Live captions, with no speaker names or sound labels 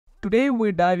Today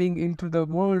we're diving into the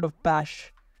world of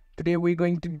Bash. Today we're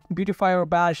going to beautify our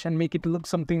Bash and make it look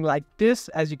something like this,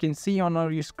 as you can see on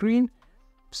your screen.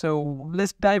 So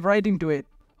let's dive right into it.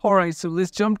 Alright, so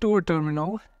let's jump to our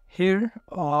terminal. Here,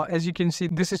 as you can see,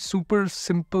 this is super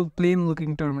simple, plain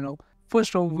looking terminal.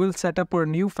 First of all, we'll set up our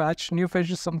Neofetch.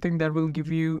 Neofetch is something that will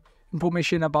give you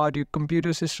information about your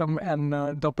computer system and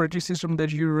the operating system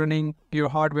that you're running, your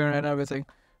hardware and everything.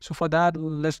 So for that,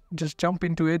 let's just jump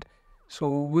into it. So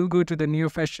we'll go to the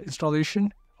Neofetch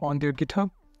installation on their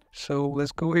GitHub. So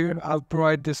let's go here. I'll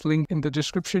provide this link in the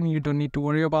description. You don't need to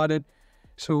worry about it.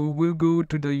 So we'll go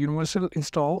to the universal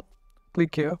install.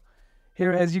 Click here.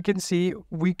 Here, as you can see,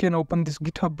 we can open this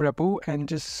GitHub repo and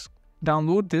just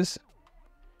download this,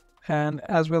 and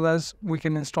as well as we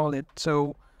can install it.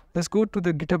 So let's go to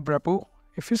the GitHub repo.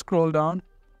 If you scroll down,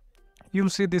 you'll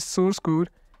see this source code.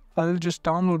 I'll just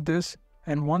download this,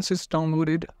 and once it's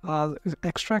downloaded, I'll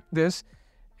extract this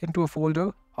into a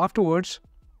folder. Afterwards,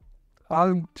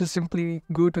 I'll just simply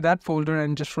go to that folder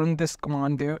and just run this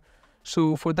command there.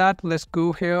 So for that, let's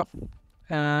go here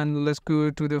and let's go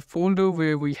to the folder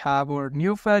where we have our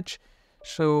Neofetch.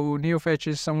 So Neofetch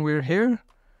is somewhere here.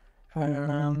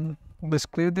 Let's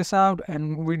clear this out,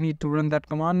 and we need to run that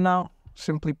command now.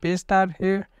 Simply paste that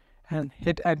here and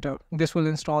hit enter. This will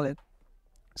install it.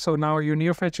 So now your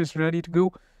Neofetch is ready to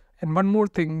go. And one more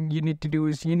thing you need to do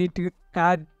is you need to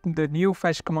add the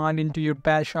Neofetch command into your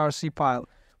bash rc file.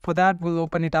 For that, we'll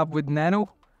open it up with nano.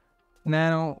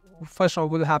 First of all,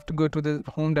 we'll have to go to the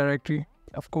home directory,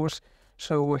 of course.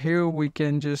 So here we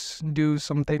can just do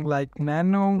something like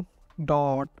nano.bashrc,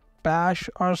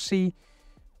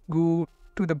 go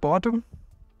to the bottom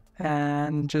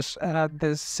and just add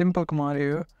this simple command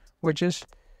here, which is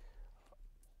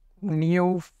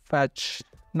Neofetch.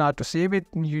 Now to save it,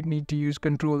 you need to use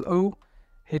Ctrl O,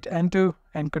 hit enter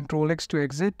and Ctrl X to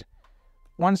exit.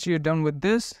 Once you're done with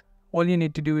this, all you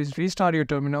need to do is restart your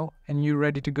terminal and you're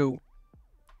ready to go.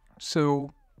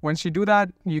 So once you do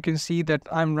that, you can see that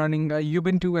I'm running a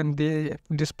Ubuntu and they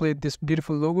displayed this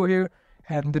beautiful logo here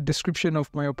and the description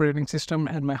of my operating system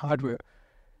and my hardware.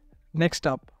 Next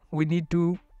up, we need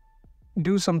to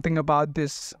do something about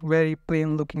this very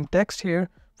plain looking text here.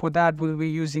 For that, we'll be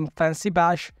using Fancy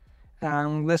Bash,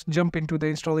 and let's jump into the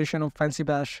installation of Fancy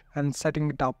Bash and setting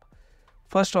it up.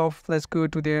 First off, let's go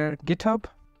to their GitHub.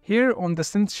 Here on the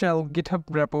Synth-Shell GitHub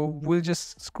repo, we'll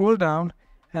just scroll down,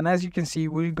 and as you can see,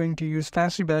 we're going to use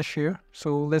Fancy Bash here.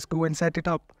 So let's go and set it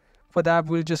up. For that,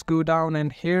 we'll just go down,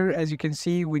 and here, as you can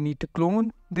see, we need to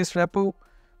clone this repo,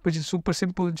 which is super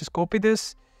simple. Just copy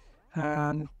this,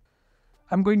 and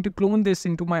I'm going to clone this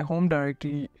into my home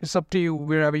directory. It's up to you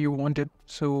wherever you want it.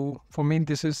 So for me,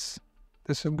 this is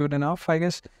good enough, I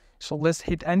guess. So let's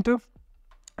hit enter.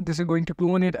 This is going to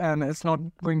clone it, and it's not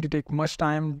going to take much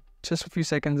time, just a few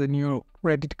seconds, and you're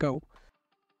ready to go.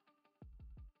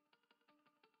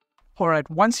 Alright,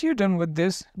 once you're done with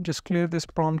this, just clear this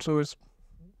prompt so it's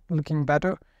looking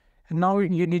better. And now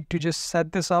you need to just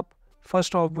set this up.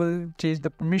 First off, we'll change the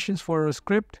permissions for a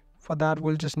script. For that,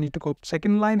 we'll just need to go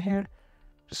second line here.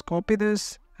 Just copy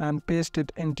this and paste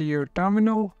it into your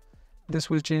terminal. This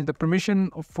will change the permission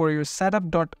for your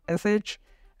setup.sh.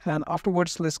 And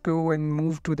afterwards, let's go and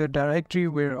move to the directory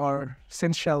where our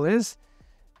Synth-Shell is.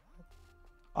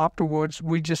 Afterwards,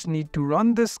 we just need to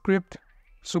run this script.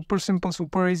 Super simple,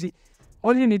 super easy.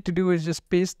 All you need to do is just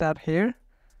paste that here.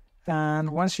 And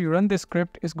once you run this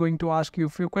script, it's going to ask you a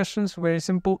few questions. Very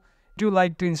simple. Do you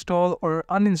like to install or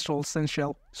uninstall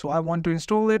Synth-Shell? So I want to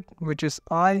install it, which is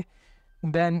I.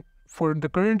 Then for the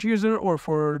current user or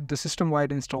for the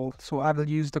system-wide install. So I will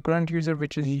use the current user,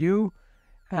 which is you.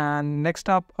 And next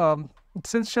up,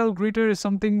 Synth-Shell Greeter is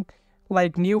something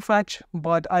like Neofetch,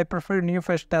 but I prefer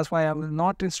Neofetch. That's why I will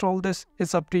not install this.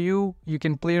 It's up to you. You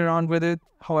can play around with it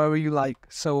however you like.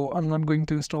 So I'm not going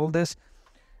to install this.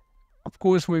 Of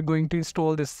course, we're going to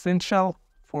install this Synth-Shell.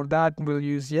 For that, we'll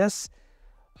use yes.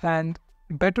 And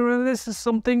better list is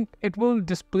something, it will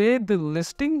display the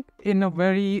listing in a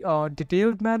very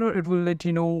detailed manner. It will let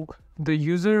you know the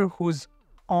user who's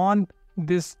on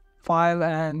this file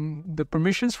and the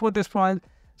permissions for this file.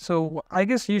 So I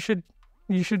guess you should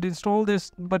install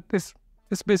this, but it's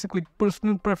basically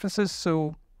personal preferences,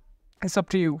 so it's up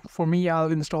to you. For me,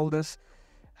 I'll install this.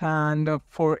 And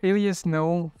for alias,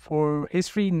 no. For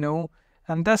history, no.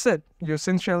 And that's it. Your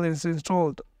Synth-Shell is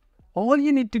installed. All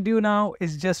you need to do now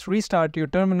is just restart your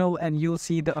terminal and you'll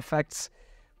see the effects.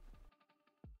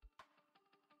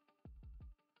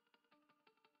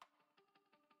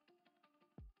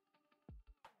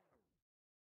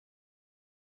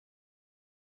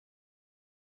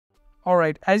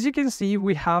 Alright, as you can see,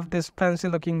 we have this fancy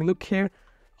looking look here.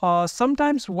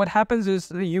 Sometimes what happens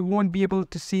is you won't be able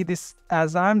to see this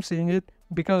as I'm seeing it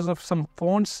because of some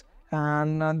fonts,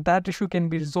 and that issue can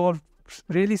be resolved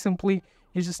really simply.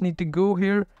 You just need to go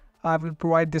here. I will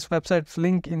provide this website's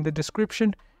link in the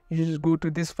description. You just go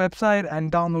to this website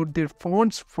and download their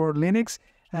fonts for Linux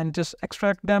and just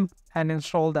extract them and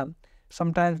install them.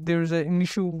 Sometimes there's an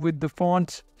issue with the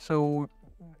fonts, so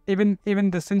even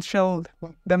the Synth-Shell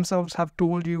themselves have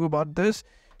told you about this.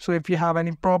 So if you have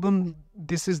any problem,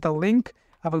 this is the link.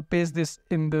 I will paste this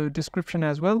in the description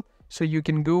as well, so you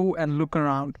can go and look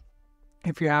around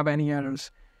if you have any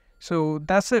errors. So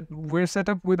that's it. We're set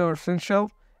up with our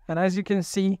Synth-Shell, and as you can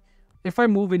see, if I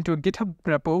move into a GitHub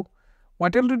repo,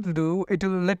 what it'll do, it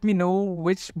will let me know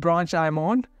which branch I'm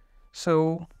on.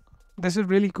 So this is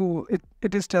really cool.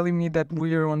 It is telling me that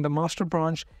we are on the master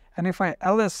branch, and if I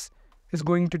ls is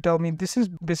going to tell me this is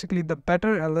basically the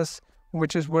better ls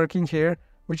which is working here,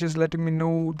 which is letting me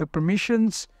know the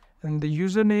permissions and the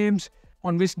usernames,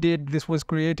 on which date this was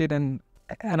created, and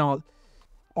all.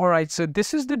 Alright, so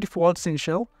this is the default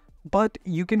Synth-Shell, but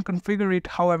you can configure it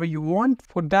however you want.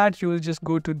 For that, you will just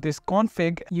go to this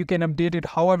config. You can update it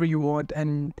however you want,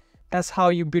 and that's how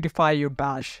you beautify your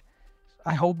bash.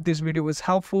 I hope this video was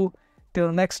helpful.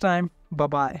 Till next time, bye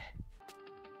bye.